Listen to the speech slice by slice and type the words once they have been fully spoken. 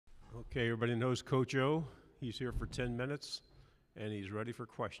Okay, everybody knows Coach O. He's here for 10 minutes, and he's ready for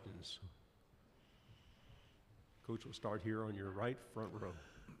questions. Coach will start here on your right front row.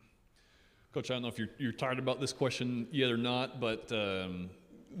 Coach, I don't know if you're tired about this question yet or not, but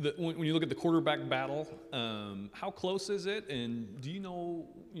when you look at the quarterback battle, how close is it, and do you know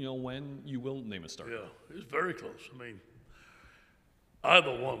when you will name a starter? Yeah, it's very close. I mean,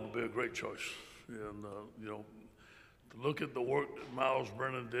 either one would be a great choice. And, to look at the work that Miles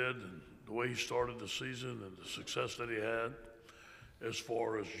Brennan did and the way he started the season and the success that he had as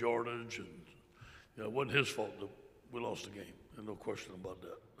far as yardage, and it wasn't his fault that we lost the game, and no question about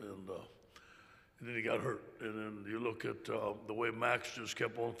that. And then he got hurt. And then you look at the way Max just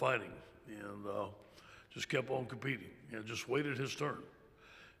kept on fighting and just kept on competing and just waited his turn.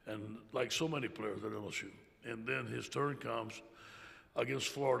 And like so many players at LSU. And then his turn comes against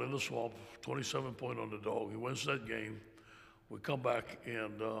Florida in the Swamp, 27-point underdog. He wins that game. We come back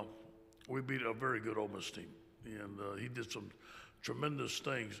and we beat a very good Ole Miss team. And he did some tremendous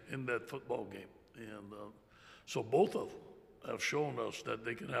things in that football game. And so both of them have shown us that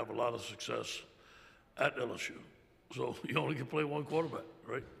they can have a lot of success at LSU. So you only can play one quarterback,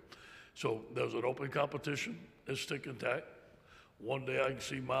 right? So there's an open competition. It's tick and tack. One day I can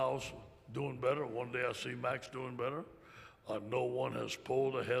see Miles doing better. One day I see Max doing better. No one has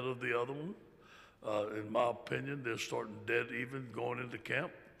pulled ahead of the other one. In my opinion, they're starting dead even going into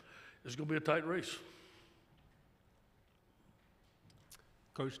camp. It's going to be a tight race.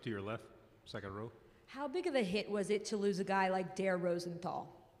 Coach, to your left, second row. How big of a hit was it to lose a guy like Dare Rosenthal?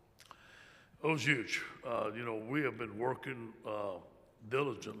 It was huge. We have been working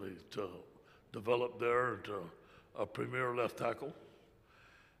diligently to develop Dare into a premier left tackle.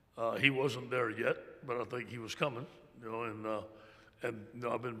 He wasn't there yet, but I think he was coming.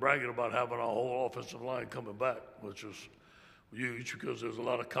 I've been bragging about having our whole offensive line coming back, which is huge because there's a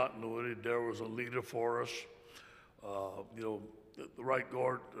lot of continuity. Dare was a leader for us. The right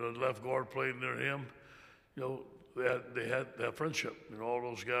guard, left guard played near him. They had that friendship. All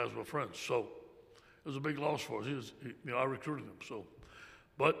those guys were friends. So it was a big loss for us. I recruited him. So,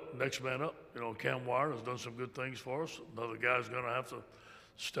 but next man up. Cam Wire has done some good things for us. Another guy's going to have to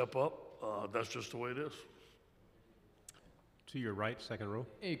step up. That's just the way it is. To your right, second row.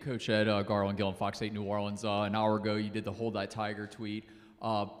 Hey, Coach Ed, Garland Gillen, Fox 8 New Orleans. An hour ago, you did the Hold That Tiger tweet.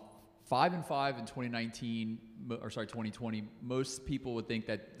 5-5 in 2020. Most people would think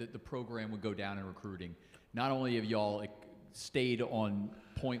that the program would go down in recruiting. Not only have y'all stayed on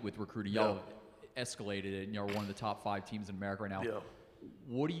point with recruiting, y'all have escalated it, and y'all are one of the top 5 teams in America right now. Yeah.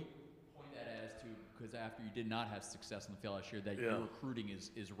 What do you point that as to? Because after you did not have success in the field last year, that your recruiting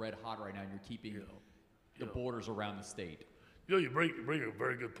is red hot right now, and you're keeping the borders around the state. You bring a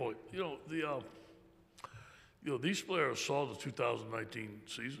very good point. These players saw the 2019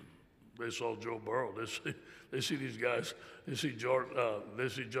 season. They saw Joe Burrow. They see these guys. They see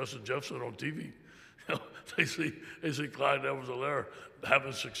Justin Jefferson on TV. They see Clyde Edwards-Helaire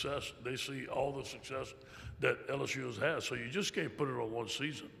having success. They see all the success that LSU has had. So you just can't put it on one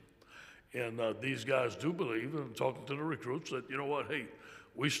season. And these guys do believe, and talking to the recruits, that hey,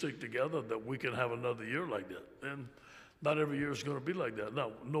 we stick together, that we can have another year like that. And not every year is going to be like that.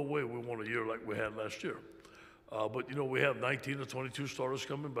 Now, no way we want a year like we had last year. But we have 19 or 22 starters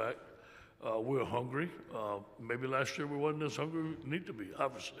coming back. We're hungry. Maybe last year we wasn't as hungry as we need to be,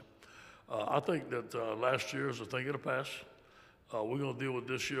 obviously. I think that last year is a thing of the past. We're going to deal with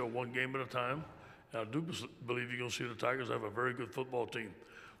this year one game at a time. And I do believe you're going to see the Tigers have a very good football team.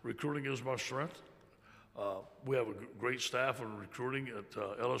 Recruiting is my strength. We have a great staff in recruiting at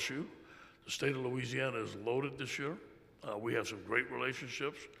LSU. The state of Louisiana is loaded this year. We have some great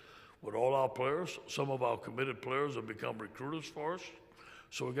relationships with all our players. Some of our committed players have become recruiters for us.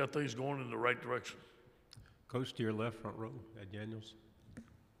 So we got things going in the right direction. Coach, to your left front row, Ed Daniels.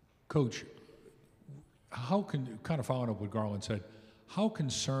 Coach, kind of following up what Garland said, how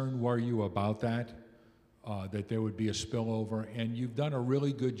concerned were you about that there would be a spillover? And you've done a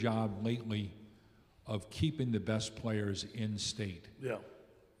really good job lately of keeping the best players in state. Yeah.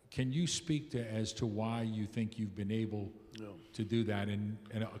 Can you speak as to why you think you've been able to do that in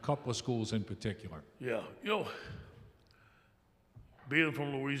a couple of schools in particular? Yeah, being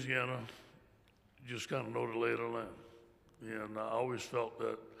from Louisiana, you just kind of know the lay of the land. And I always felt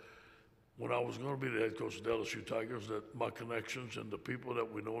that when I was going to be the head coach of the LSU Tigers, that my connections and the people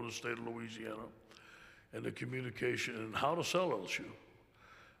that we know in the state of Louisiana and the communication and how to sell LSU.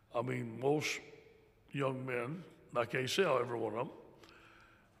 I mean, most young men, I can't say every one of them,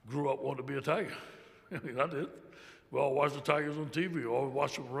 grew up wanting to be a Tiger. I mean, I did. We all watched the Tigers on TV. We all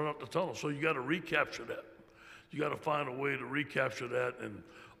watched them run up the tunnel. So you got to recapture that. You got to find a way to recapture that and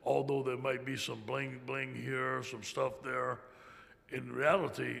although there might be some bling bling here, some stuff there, in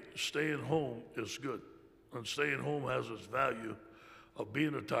reality, staying home is good. And staying home has its value of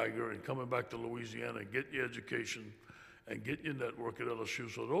being a Tiger and coming back to Louisiana and getting your education and getting your network at LSU.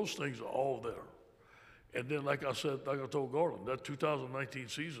 So those things are all there. And then, like I said, like I told Garland, that 2019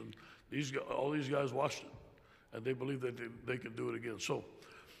 season, all these guys watched it, and they believe that they can do it again. So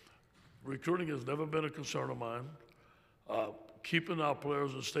recruiting has never been a concern of mine. Keeping our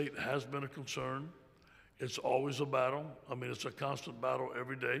players in state has been a concern. It's always a battle. I mean, it's a constant battle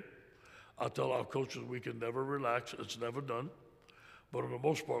every day. I tell our coaches we can never relax. It's never done. But for the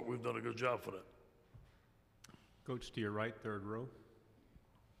most part, we've done a good job for that. Coach, to your right, third row.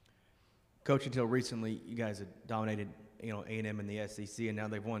 Coach, until recently, you guys had dominated, A&M in the SEC, and now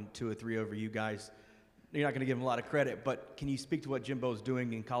they've won 2 or 3 over you guys. You're not going to give them a lot of credit, but can you speak to what Jimbo's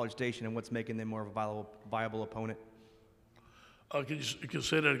doing in College Station and what's making them more of a viable opponent? Can you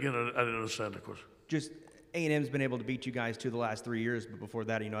say that again? I didn't understand the question. Just A&M's been able to beat you guys 2 of the last 3 years, but before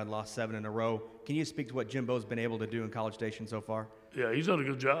that, I'd lost 7 in a row. Can you speak to what Jimbo's been able to do in College Station so far? Yeah, he's done a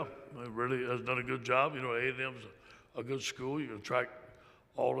good job. He really has done a good job. A&M's a good school. You can attract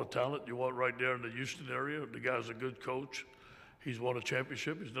all the talent you want right there in the Houston area. The guy's a good coach. He's won a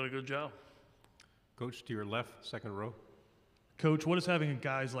championship. He's done a good job. Coach, to your left, second row. Coach, what is having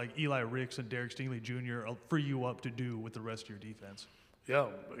guys like Eli Ricks and Derek Stingley Jr. free you up to do with the rest of your defense? Yeah,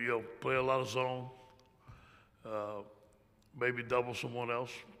 play a lot of zone. Maybe double someone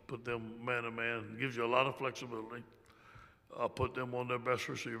else. Put them man-to-man. Gives you a lot of flexibility. Put them on their best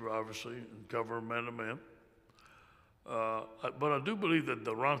receiver, obviously, and cover man-to-man. But I do believe that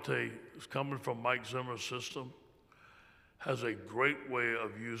Durante is coming from Mike Zimmer's system, has a great way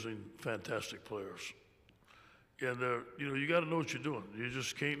of using fantastic players. And you got to know what you're doing. You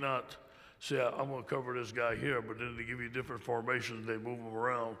just can't not say, I'm going to cover this guy here, but then they give you different formations, they move them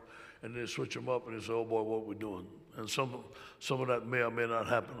around, and they switch them up, and they say, oh boy, what are we doing? And some of that may or may not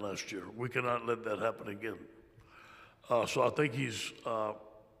happen last year. We cannot let that happen again. So I think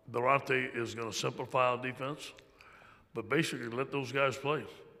Durante is going to simplify our defense, but basically let those guys play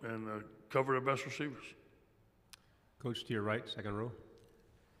and cover their best receivers. Coach, to your right, second row.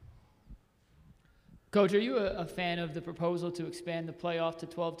 Coach, are you a fan of the proposal to expand the playoff to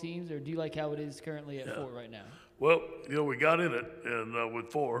 12 teams, or do you like how it is currently at 4 right now? Well, we got in it and with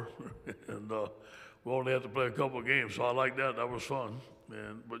 4, and we only had to play a couple of games, so I like that. That was fun.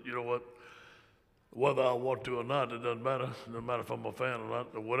 But you know what? Whether I want to or not, it doesn't matter. It doesn't matter if I'm a fan or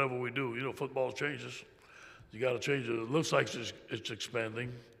not. Whatever we do, football changes. You got to change it. It looks like it's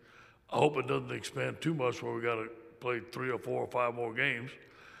expanding. I hope it doesn't expand too much where we got to play 3 or 4 or 5 more games.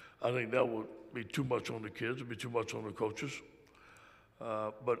 I think that would be too much on the kids. It'd be too much on the coaches.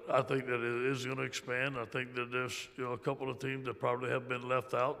 But I think that it is going to expand. I think that there's a couple of teams that probably have been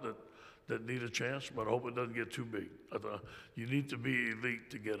left out that need a chance, but I hope it doesn't get too big. You need to be elite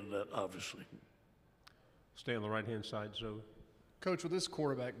to get in that, obviously. Stay on the right-hand side, Zoe. Coach, with this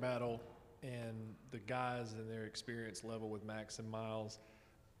quarterback battle and the guys and their experience level with Max and Miles,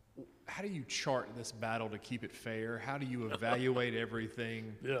 how do you chart this battle to keep it fair? How do you evaluate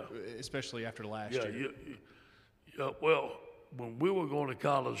everything, especially after last year? Well, when we were going to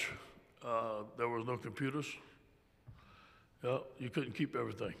college, there was no computers. You couldn't keep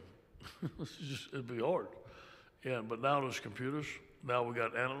everything. It'd be hard. But now there's computers. Now we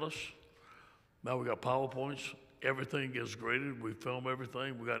got analysts. Now we got PowerPoints. Everything gets graded. We film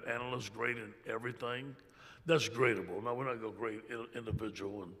everything. We got analysts grading everything. That's gradable. Now, we're not going to grade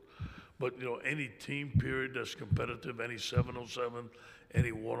individual. But, any team period that's competitive, any 7-on-7,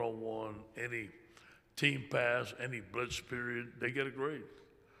 any 1-on-1, any team pass, any blitz period, they get a grade.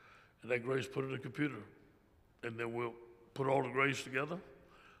 And that grade's put in the computer. And then we'll put all the grades together,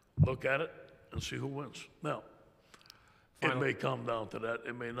 look at it, and see who wins. Now, it may come down to that.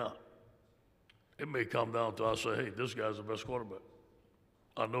 It may not. It may come down to I say, hey, this guy's the best quarterback.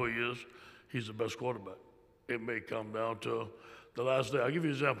 I know he is. He's the best quarterback. It may come down to the last day. I'll give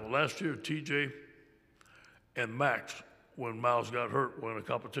you an example. Last year, TJ and Max, when Miles got hurt, were in a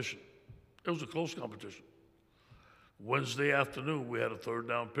competition. It was a close competition. Wednesday afternoon, we had a third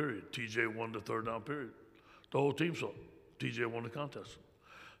down period. TJ won the third down period. The whole team saw it. TJ won the contest.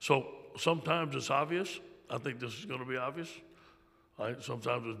 So sometimes it's obvious. I think this is going to be obvious.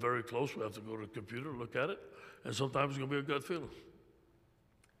 Sometimes it's very close. We have to go to the computer, look at it. And sometimes it's going to be a gut feeling.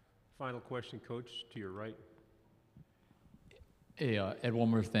 Final question, Coach, to your right. Hey, Ed, one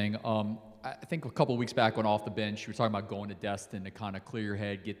more thing. I think a couple of weeks back on Off the Bench, you were talking about going to Destin to kind of clear your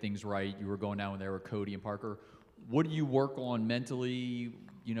head, get things right. You were going down there with Cody and Parker. What do you work on mentally,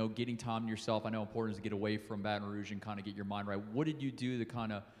 you know, getting time to yourself. I know important is to get away from Baton Rouge and kind of get your mind right. What did you do to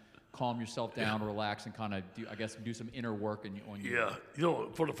kind of calm yourself down, relax, and kind of do some inner work on you? Yeah, you know,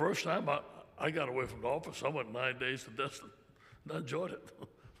 for the first time, I got away from the office. I went 9 days to Destin. And I enjoyed it.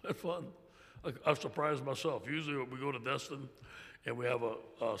 Had fun. I surprised myself. Usually we go to Destin and we have a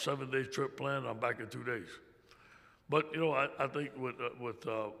 7-day trip planned. I'm back in 2 days. But, you know, I think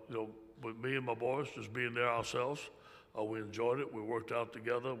with me and my boys, just being there ourselves, we enjoyed it. We worked out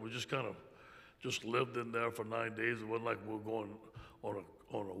together. We just kind of just lived in there for 9 days. It wasn't like we were going on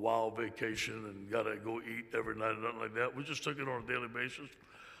a wild vacation and got to go eat every night or nothing like that. We just took it on a daily basis.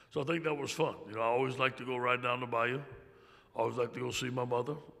 So I think that was fun. You know, I always like to go right down the bayou. I always like to go see my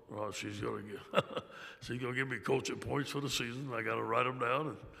mother. She's gonna give me coaching points for the season. I got to write them down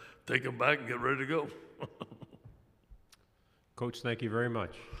and take them back and get ready to go. Coach, thank you very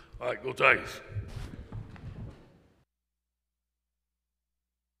much. All right, go Tigers.